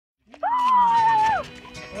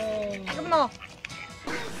them all.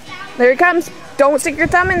 There he comes. Don't stick your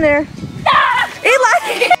thumb in there.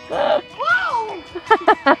 Eli! Whoa!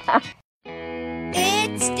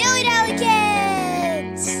 It's Dilly Dally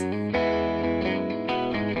Kidz!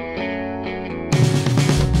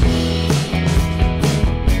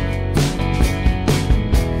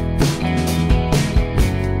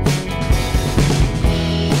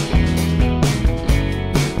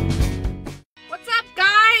 What's up,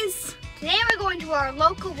 guys? Today we're going to our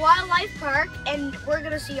local wildlife park and we're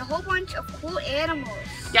gonna see a whole bunch of cool animals.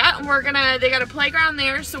 Yeah, they got a playground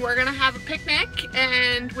there, so we're gonna have a picnic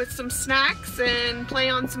and with some snacks and play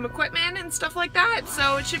on some equipment and stuff like that,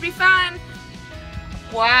 so it should be fun.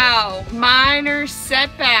 Wow, minor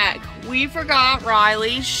setback. We forgot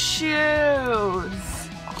Riley's shoes.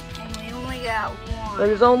 And we only got one.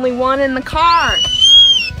 There's only one in the car.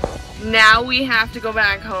 Now we have to go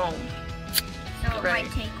back home. So it might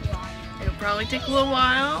take a while. It'll probably take a little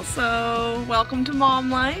while, so welcome to mom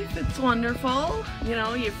life. It's wonderful. You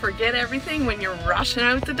know, you forget everything when you're rushing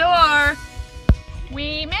out the door.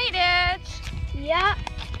 We made it! Yep.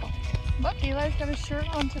 Look, Eli's got a shirt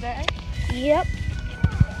on today. Yep.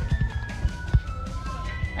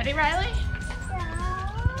 Ready, Riley?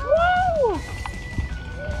 Woo!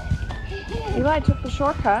 Eli took the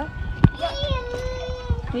shortcut. Yeah.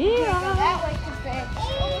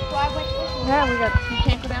 Yeah, you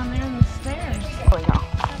can't go down there in the stairs. There we go.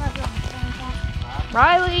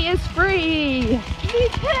 Riley is free. Me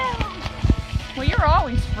too. Well, you're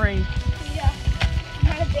always free. Yeah. I'm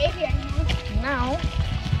not a baby anymore. No.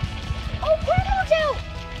 Oh, Bruno's out.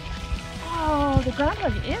 Oh, the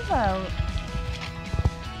groundhog is out.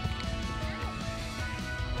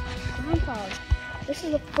 Groundhog. This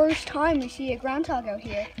is the first time we see a groundhog out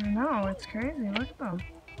here. I know, it's crazy. Look at them.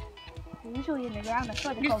 They're usually in the ground. That's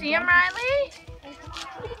why they're You called see him, groundhogs. Riley?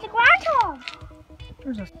 Look at the groundhog.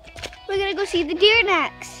 There's a... We're gonna go see the deer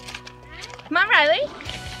next. Come on, Riley.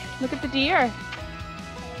 Look at the deer.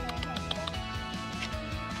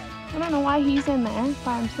 I don't know why he's in there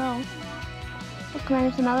by himself. Look,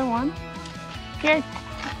 there's another one. Here,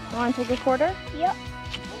 you want to take a quarter? Yep.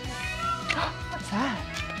 What's that?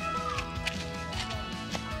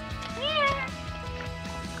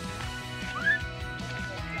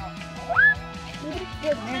 Maybe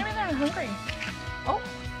they're hungry. Oh.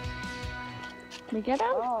 Can we get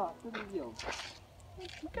them?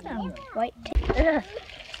 Look at them. Right.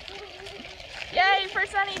 Yay for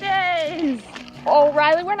sunny days! Oh,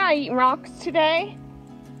 Riley, we're not eating rocks today.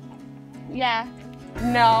 Yeah.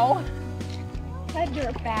 No. A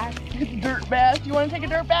dirt bath. Dirt bath. Do you want to take a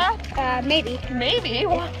dirt bath? Maybe. Maybe.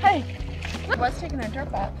 Why? Look, what's taking a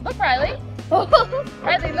dirt bath? Look, Riley.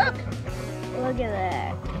 Riley, look. Look at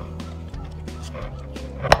that.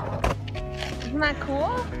 Isn't that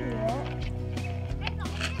cool? Yeah.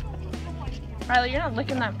 Riley, you're not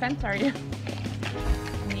licking that fence, are you?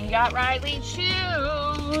 We got Riley's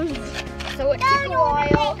shoes. So it took a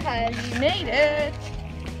while because We made it.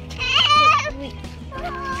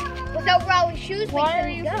 without Riley's shoes, Why are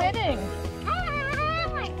you fitting?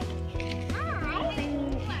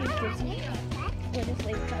 We're just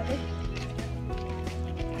waiting for it.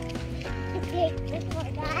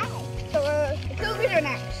 So the cougars are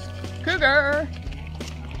next. Cougar.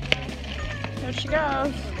 There she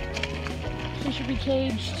goes. She should be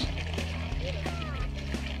caged.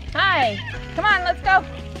 Hi. Come on, let's go.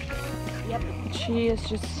 Yep. She is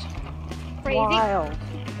just Crazy. wild.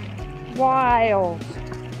 Wild.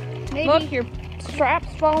 Maybe, Look, your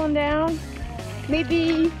strap's falling down.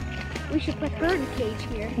 maybe we should put her in a cage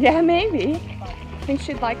here. Yeah, maybe. Think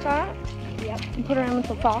she'd like that? Yep. And put her in with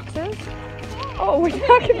the foxes? Oh, we're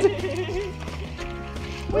talking to...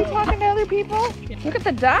 We're talking to other people? Look at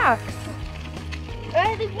the ducks.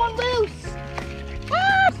 There's one loose.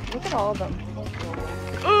 Look at all of them.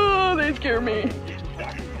 Oh, they scare me.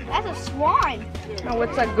 That's a swan. No,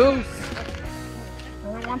 it's a goose.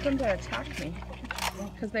 I don't want them to attack me.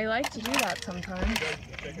 Because they like to do that sometimes.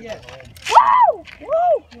 Woo!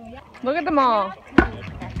 Woo! Look at them all.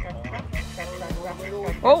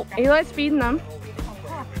 Oh, Eli's feeding them.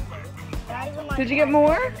 Did you get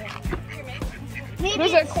more? Maybe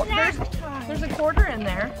There's a, it's snack time. there's a quarter in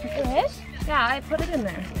there. There is? Yeah, I put it in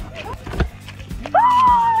there.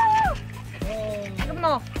 Ah! Look at them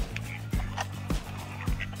all.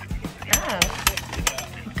 Yeah.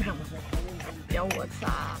 Yo, what's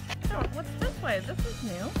up? Oh, what's this way? This is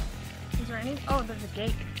new. Is there any? Oh, there's a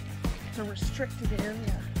gate. It's a restricted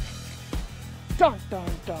area. Dun, dun,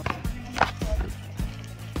 dun.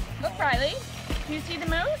 Look, Riley. Do you see the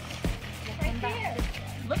moose? Right here.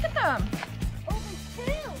 Look at them. Oh, there's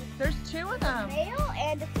two. There's two of them. A male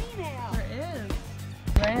and a female. There is.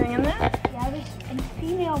 Is there anything in there? there's a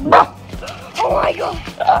female moose. Oh my god!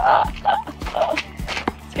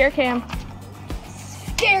 Scare cam.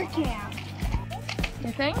 Scare cam.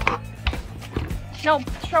 You think? No,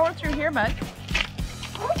 show her through here, bud.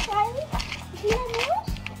 Okay. Is he a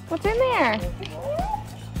moose? What's in there?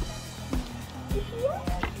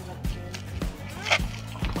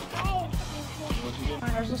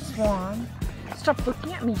 There's a swan. Stop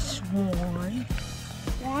looking at me, swan.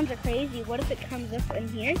 Swans are crazy. What if it comes up in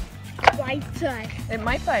here? Bites us. It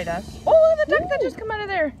might bite us. Oh, look at the duck that just come out of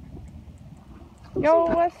there. Yo,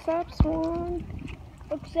 what's up, swan?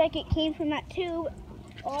 Looks like it came from that tube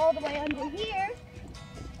all the way under here.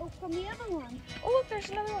 Oh, from the other one. Oh, look, there's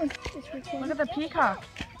another one. Look at the peacock.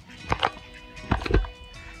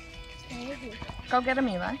 Go get him,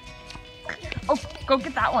 Eli. Oh, go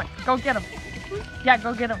get that one. Go get him. Yeah,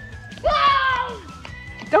 go get him.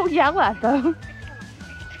 Don't yell at them.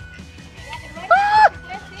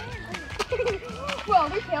 Whoa,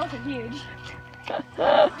 their tails are huge.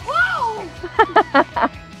 Whoa!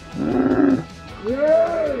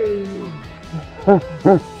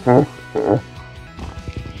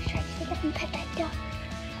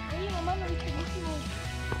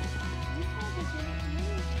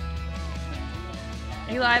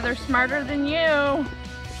 Eli, they're smarter than you.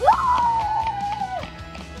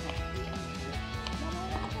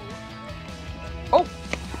 Oh!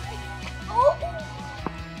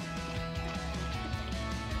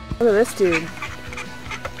 Look at this dude.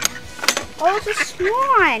 Oh, it's a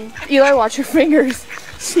swan. Eli, watch your fingers.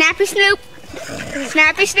 Snappy Snoop.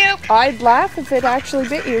 Snappy Snoop. I'd laugh if it actually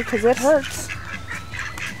bit you because it hurts.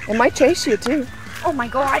 It might chase you too. Oh my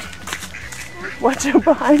god. Watch out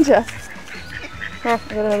behind you. Oh,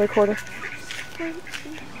 I got another quarter.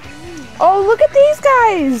 Oh, look at these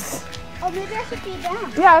guys. Oh, maybe I should feed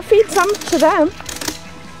them. Yeah, feed some to them.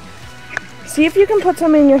 See if you can put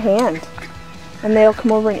some in your hand and they'll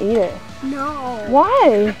come over and eat it. No.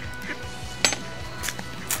 Why?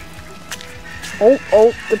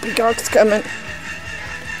 Oh, the peacock's coming.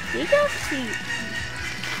 Peacock's feet.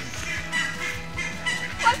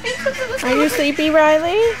 Are you sleepy,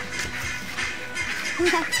 Rylee?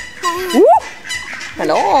 Woo!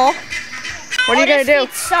 Hello. What are you gonna do?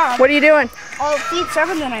 What are you doing? I'll feed some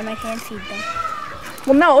and then I might hand feed them.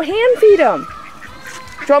 Well, no, hand feed them.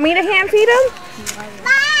 Do you want me to hand feed them?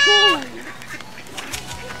 Oh,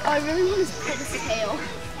 I really want to put his tail.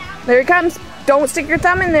 There he comes. Don't stick your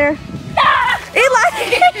thumb in there.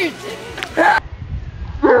 Eli!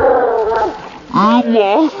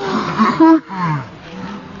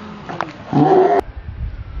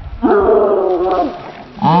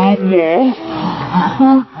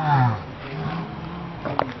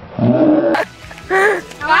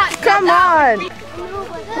 Come on!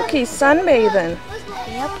 Look, he's sunbathing.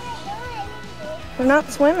 Yep. We're not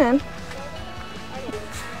swimming.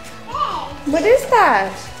 What is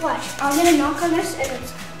that? Watch. I'm gonna knock on this and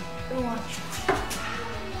it's gonna watch.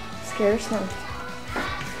 Scares him.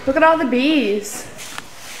 Look at all the bees.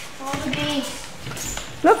 All the bees.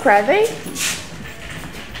 Look, Rylee.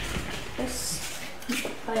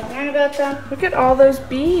 I learned about them. Look at all those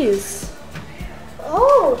bees.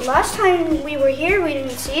 Oh, last time we were here, we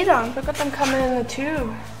didn't see them. Look at them coming in the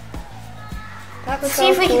tube. That's Let's so see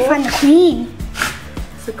if we cool. can find the queen.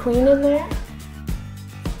 Is the queen in there?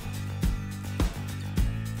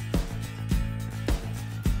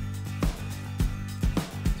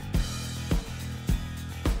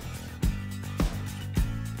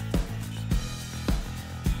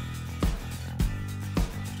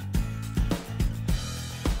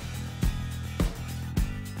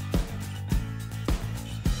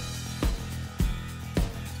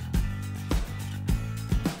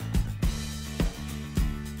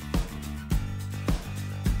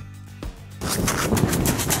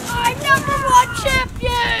 I've never watched it